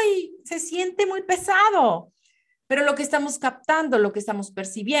ay, se siente muy pesado. Pero lo que estamos captando, lo que estamos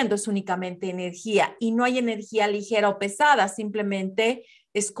percibiendo es únicamente energía y no hay energía ligera o pesada, simplemente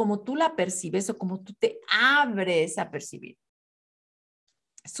es como tú la percibes o como tú te abres a percibir.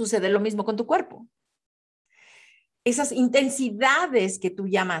 Sucede lo mismo con tu cuerpo. Esas intensidades que tú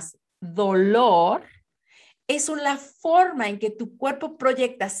llamas dolor es la forma en que tu cuerpo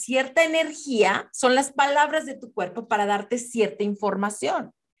proyecta cierta energía, son las palabras de tu cuerpo para darte cierta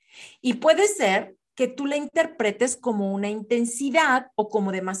información. Y puede ser que tú la interpretes como una intensidad o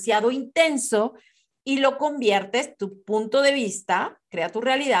como demasiado intenso y lo conviertes, tu punto de vista, crea tu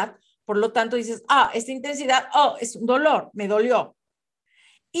realidad, por lo tanto dices, esta intensidad, es un dolor, me dolió.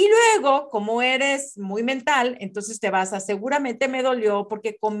 Y luego, como eres muy mental, entonces te vas a, seguramente me dolió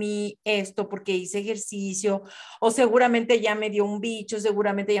porque comí esto, porque hice ejercicio, o seguramente ya me dio un bicho,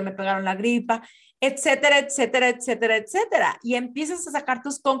 seguramente ya me pegaron la gripa, etcétera, etcétera, etcétera, etcétera. Y empiezas a sacar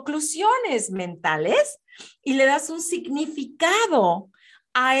tus conclusiones mentales y le das un significado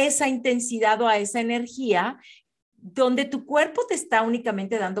a esa intensidad o a esa energía donde tu cuerpo te está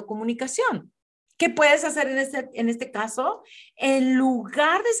únicamente dando comunicación. ¿Qué puedes hacer en este caso? En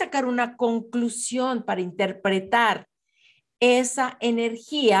lugar de sacar una conclusión para interpretar esa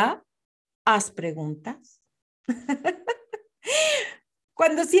energía, haz preguntas.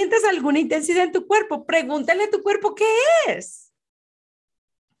 Cuando sientas alguna intensidad en tu cuerpo, pregúntale a tu cuerpo qué es.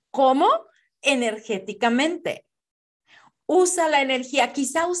 ¿Cómo? Energéticamente. Usa la energía.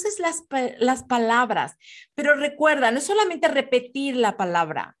 Quizá uses las palabras, pero recuerda, no es solamente repetir la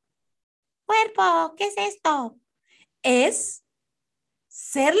palabra. Cuerpo, ¿qué es esto? Es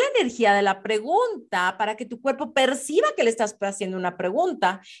ser la energía de la pregunta para que tu cuerpo perciba que le estás haciendo una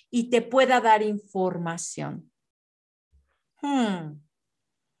pregunta y te pueda dar información.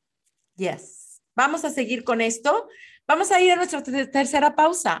 Yes. Vamos a seguir con esto. Vamos a ir a nuestra tercera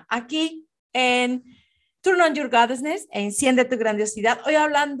pausa aquí en Turn on Your Goddessness, enciende tu grandiosidad. Hoy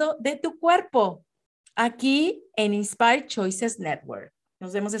hablando de tu cuerpo, aquí en Inspired Choices Network.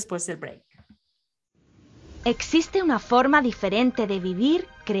 Nos vemos después del break. Existe una forma diferente de vivir,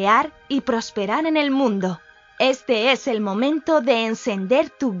 crear y prosperar en el mundo. Este es el momento de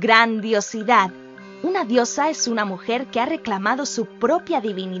encender tu grandiosidad. Una diosa es una mujer que ha reclamado su propia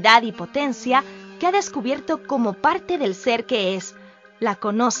divinidad y potencia, que ha descubierto como parte del ser que es. La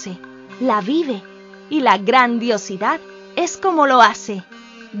conoce, la vive, y la grandiosidad es como lo hace.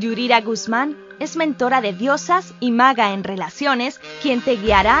 Yurira Guzmán es mentora de diosas y maga en relaciones, quien te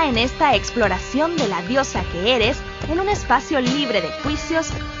guiará en esta exploración de la diosa que eres en un espacio libre de juicios,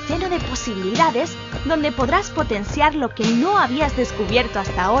 lleno de posibilidades, donde podrás potenciar lo que no habías descubierto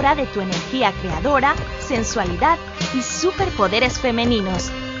hasta ahora de tu energía creadora, sensualidad y superpoderes femeninos.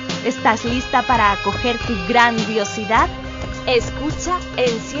 ¿Estás lista para acoger tu grandiosidad? Escucha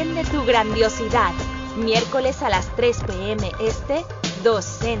Enciende tu grandiosidad, miércoles a las 3 p.m. Este, 2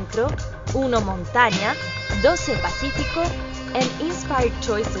 Centro, 1 Montaña, 12 Pacífico, en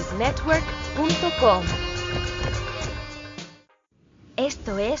inspiredchoicesnetwork.com.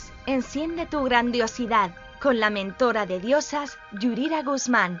 Esto es Enciende tu grandiosidad con la mentora de diosas Yurira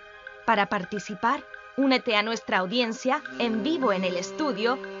Guzmán. Para participar, únete a nuestra audiencia en vivo en el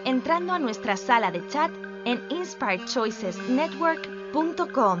estudio entrando a nuestra sala de chat en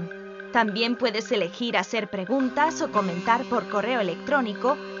inspiredchoicesnetwork.com. También puedes elegir hacer preguntas o comentar por correo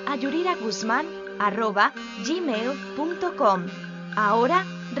electrónico a yuriraguzman@gmail.com. Ahora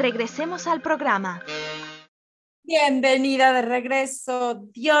regresemos al programa. Bienvenida de regreso,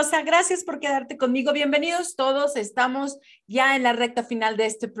 diosa. Gracias por quedarte conmigo. Bienvenidos todos. Estamos ya en la recta final de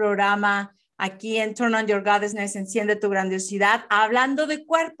este programa aquí en Turn on Your Goddessness, Enciende tu grandiosidad, hablando de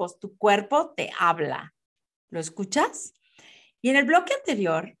cuerpos. Tu cuerpo te habla. ¿Lo escuchas? Y en el bloque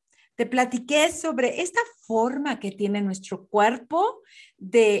anterior te platiqué sobre esta forma que tiene nuestro cuerpo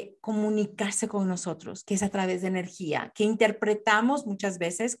de comunicarse con nosotros, que es a través de energía, que interpretamos muchas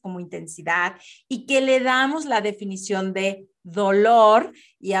veces como intensidad y que le damos la definición de dolor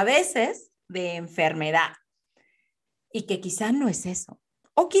y a veces de enfermedad. Y que quizás no es eso.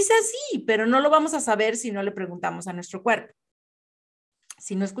 O quizás sí, pero no lo vamos a saber si no le preguntamos a nuestro cuerpo.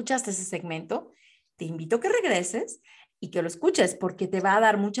 Si no escuchaste ese segmento, te invito a que regreses y que lo escuches porque te va a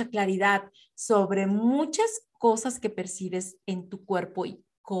dar mucha claridad sobre muchas cosas que percibes en tu cuerpo y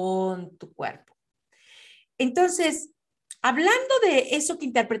con tu cuerpo. Entonces, hablando de eso que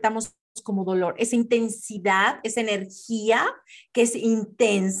interpretamos como dolor, esa intensidad, esa energía que es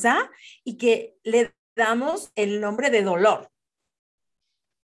intensa y que le damos el nombre de dolor.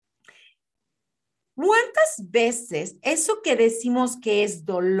 ¿Cuántas veces eso que decimos que es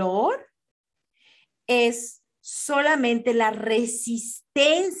dolor es solamente la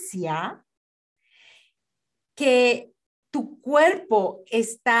resistencia que tu cuerpo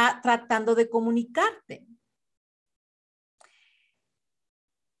está tratando de comunicarte?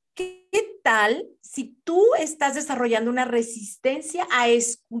 ¿Qué tal si tú estás desarrollando una resistencia a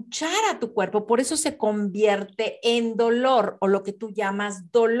escuchar a tu cuerpo? Por eso se convierte en dolor o lo que tú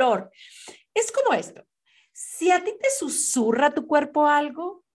llamas dolor. Es como esto. Si a ti te susurra tu cuerpo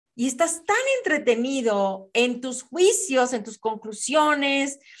algo, y estás tan entretenido en tus juicios, en tus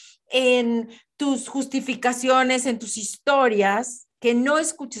conclusiones, en tus justificaciones, en tus historias, que no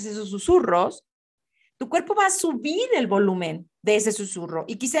escuches esos susurros, tu cuerpo va a subir el volumen de ese susurro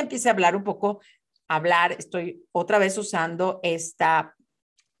y quizá empiece a hablar un poco, estoy otra vez usando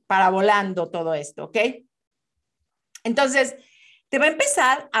parabolando todo esto, ¿ok? Entonces, te va a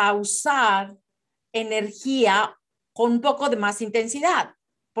empezar a usar energía con un poco de más intensidad,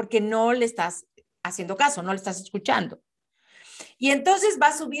 porque no le estás haciendo caso, no le estás escuchando. Y entonces va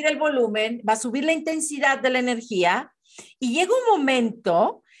a subir el volumen, va a subir la intensidad de la energía y llega un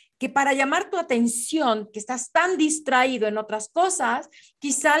momento que para llamar tu atención, que estás tan distraído en otras cosas,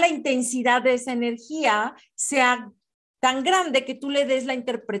 quizá la intensidad de esa energía sea tan grande que tú le des la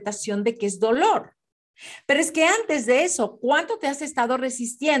interpretación de que es dolor. Pero es que antes de eso, ¿cuánto te has estado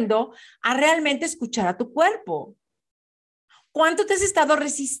resistiendo a realmente escuchar a tu cuerpo? ¿Cuánto te has estado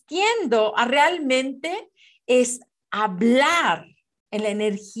resistiendo a realmente hablar en la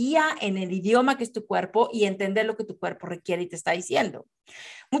energía, en el idioma que es tu cuerpo y entender lo que tu cuerpo requiere y te está diciendo?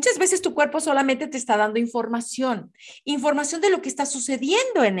 Muchas veces tu cuerpo solamente te está dando información de lo que está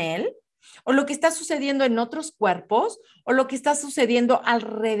sucediendo en él, o lo que está sucediendo en otros cuerpos, o lo que está sucediendo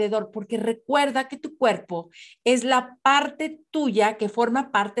alrededor, porque recuerda que tu cuerpo es la parte tuya que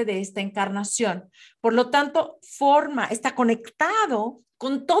forma parte de esta encarnación. Por lo tanto, está conectado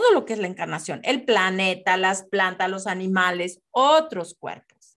con todo lo que es la encarnación, el planeta, las plantas, los animales, otros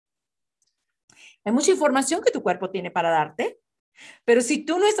cuerpos. Hay mucha información que tu cuerpo tiene para darte Pero si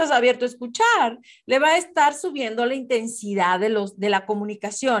tú no estás abierto a escuchar, le va a estar subiendo la intensidad de la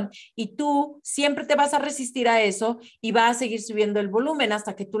comunicación y tú siempre te vas a resistir a eso y va a seguir subiendo el volumen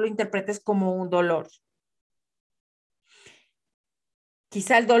hasta que tú lo interpretes como un dolor.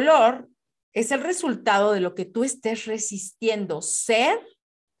 Quizá el dolor es el resultado de lo que tú estés resistiendo ser,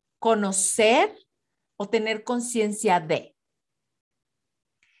 conocer o tener conciencia de.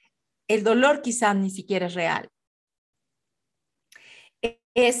 El dolor quizá ni siquiera es real.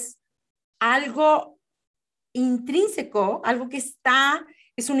 Es algo intrínseco, algo que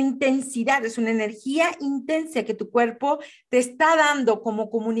es una intensidad, es una energía intensa que tu cuerpo te está dando como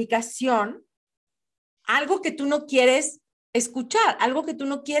comunicación, algo que tú no quieres escuchar, algo que tú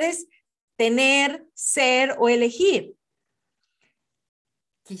no quieres tener, ser o elegir.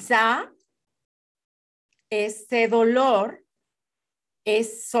 Quizá ese dolor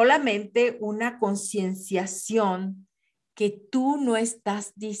es solamente una concienciación que tú no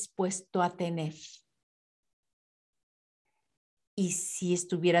estás dispuesto a tener. Y si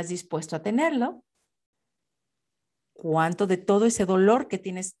estuvieras dispuesto a tenerlo, ¿cuánto de todo ese dolor que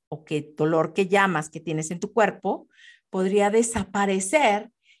tienes o qué dolor que llamas que tienes en tu cuerpo podría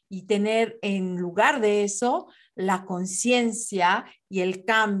desaparecer y tener en lugar de eso la conciencia y el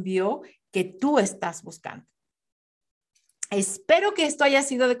cambio que tú estás buscando? Espero que esto haya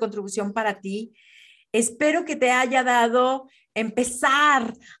sido de contribución para ti. Espero que te haya dado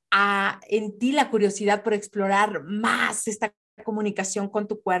empezar en ti la curiosidad por explorar más esta comunicación con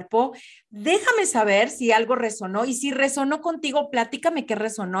tu cuerpo. Déjame saber si algo resonó y si resonó contigo, platícame qué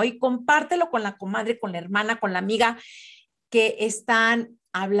resonó y compártelo con la comadre, con la hermana, con la amiga que están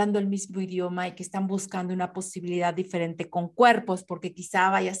hablando el mismo idioma y que están buscando una posibilidad diferente con cuerpos, porque quizá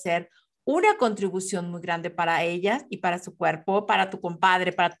vaya a ser una contribución muy grande para ellas y para su cuerpo, para tu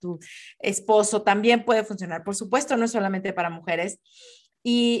compadre, para tu esposo, también puede funcionar. Por supuesto, no es solamente para mujeres.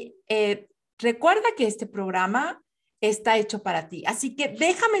 Y recuerda que este programa está hecho para ti. Así que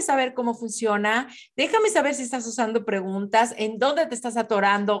déjame saber cómo funciona, déjame saber si estás usando preguntas, en dónde te estás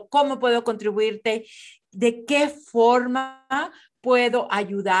atorando, cómo puedo contribuirte, de qué forma puedo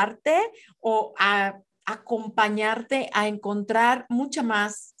ayudarte o acompañarte a encontrar mucha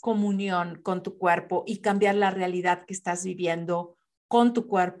más comunión con tu cuerpo y cambiar la realidad que estás viviendo con tu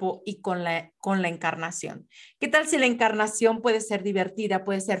cuerpo y con la encarnación. ¿Qué tal si la encarnación puede ser divertida,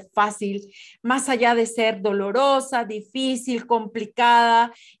 puede ser fácil, más allá de ser dolorosa, difícil,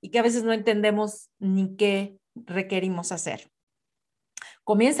 complicada y que a veces no entendemos ni qué requerimos hacer?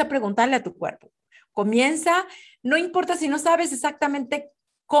 Comienza a preguntarle a tu cuerpo. Comienza, no importa si no sabes exactamente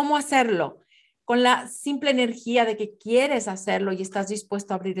cómo hacerlo, con la simple energía de que quieres hacerlo y estás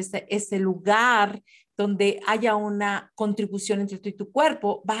dispuesto a abrir ese lugar donde haya una contribución entre tú y tu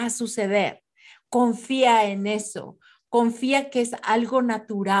cuerpo, va a suceder. Confía en eso. Confía que es algo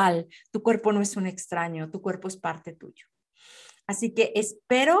natural. Tu cuerpo no es un extraño, tu cuerpo es parte tuyo. Así que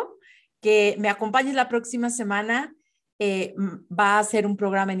espero que me acompañes la próxima semana. Va a ser un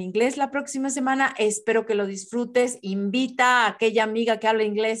programa en inglés la próxima semana. Espero que lo disfrutes. Invita a aquella amiga que habla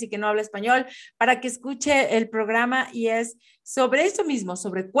inglés y que no habla español para que escuche el programa y es sobre eso mismo,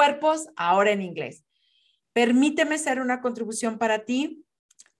 sobre cuerpos, ahora en inglés. Permíteme ser una contribución para ti.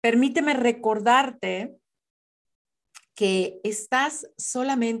 Permíteme recordarte que estás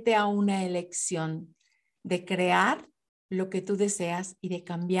solamente a una elección de crear lo que tú deseas y de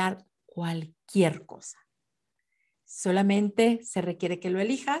cambiar cualquier cosa. Solamente se requiere que lo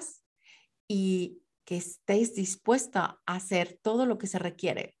elijas y que estés dispuesta a hacer todo lo que se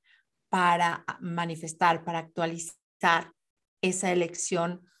requiere para manifestar, para actualizar esa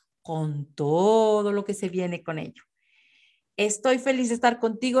elección con todo lo que se viene con ello. Estoy feliz de estar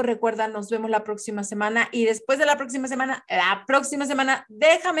contigo. Recuerda, nos vemos la próxima semana y después de la próxima semana,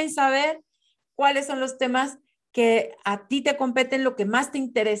 déjame saber cuáles son los temas que a ti te competen, lo que más te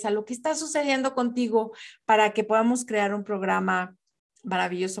interesa, lo que está sucediendo contigo para que podamos crear un programa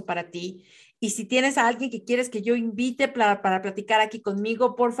maravilloso para ti. Y si tienes a alguien que quieres que yo invite para platicar aquí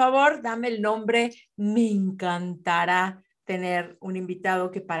conmigo, por favor, dame el nombre. Me encantará tener un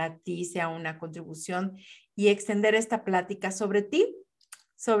invitado que para ti sea una contribución y extender esta plática sobre ti,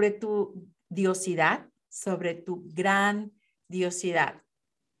 sobre tu diosidad, sobre tu gran diosidad.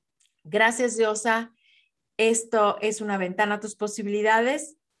 Gracias, diosa. Esto es una ventana a tus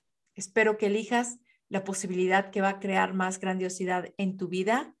posibilidades. Espero que elijas la posibilidad que va a crear más grandiosidad en tu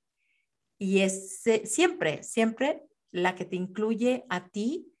vida y es siempre, siempre la que te incluye a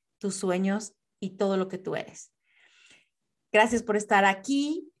ti, tus sueños y todo lo que tú eres. Gracias por estar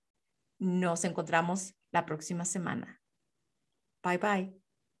aquí. Nos encontramos la próxima semana. Bye, bye.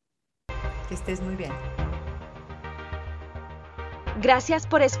 Que estés muy bien. Gracias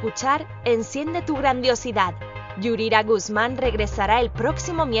por escuchar Enciende tu Grandiosidad. Yurira Guzmán regresará el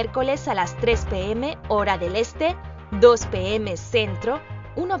próximo miércoles a las 3 p.m. hora del Este, 2 p.m. Centro,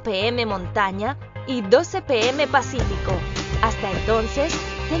 1 p.m. Montaña y 12 p.m. Pacífico. Hasta entonces,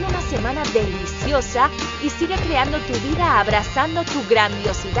 ten una semana deliciosa y sigue creando tu vida abrazando tu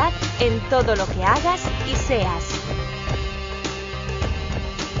grandiosidad en todo lo que hagas y seas.